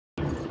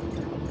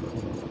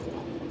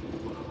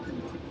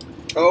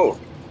Oh,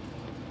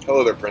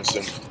 hello there,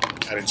 Princeton.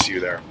 I didn't see you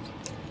there.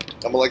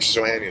 I'm Alexis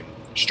Ohanian,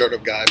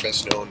 startup guy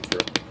best known for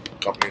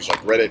companies like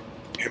Reddit,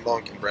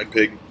 Hitmonk, and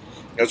Breadpig,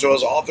 as well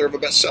as author of a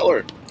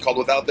bestseller called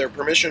Without Their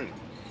Permission.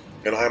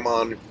 And I'm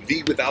on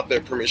the Without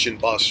Their Permission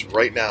bus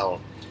right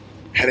now,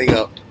 heading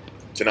up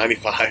to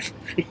 95,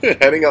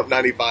 heading up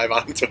 95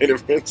 on its way to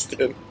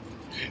Princeton.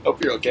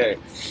 Hope you're okay.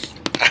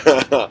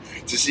 To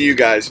see you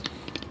guys,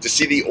 to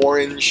see the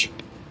orange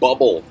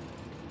bubble,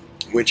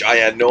 which I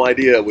had no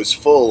idea was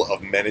full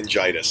of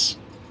meningitis.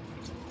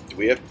 Do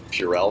we have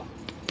Purell?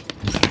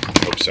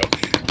 I hope so.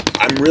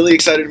 I'm really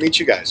excited to meet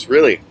you guys.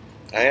 Really,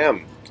 I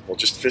am. We'll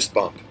just fist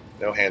bump.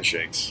 No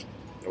handshakes.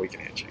 No, we can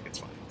handshake. It's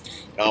fine.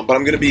 But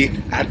I'm going to be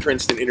at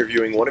Princeton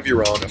interviewing one of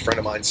your own, a friend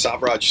of mine,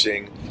 Sabraj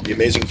Singh, the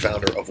amazing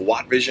founder of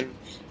Watt Vision.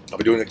 I'll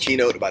be doing a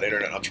keynote about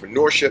internet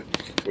entrepreneurship.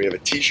 We have a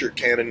t-shirt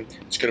cannon.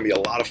 It's going to be a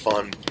lot of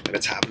fun, and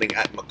it's happening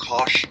at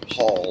McCosh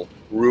Hall,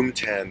 room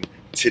 10,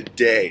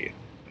 today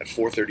at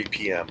 4:30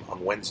 p.m.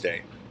 on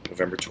Wednesday,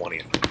 November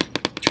 20th,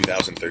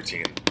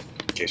 2013. In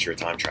case you're a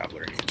time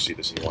traveler and you see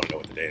this and you want to know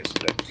what the day is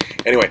today.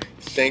 Anyway,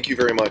 thank you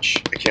very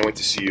much. I can't wait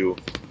to see you.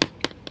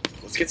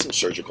 Let's get some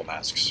surgical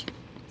masks.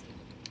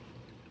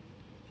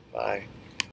 Bye.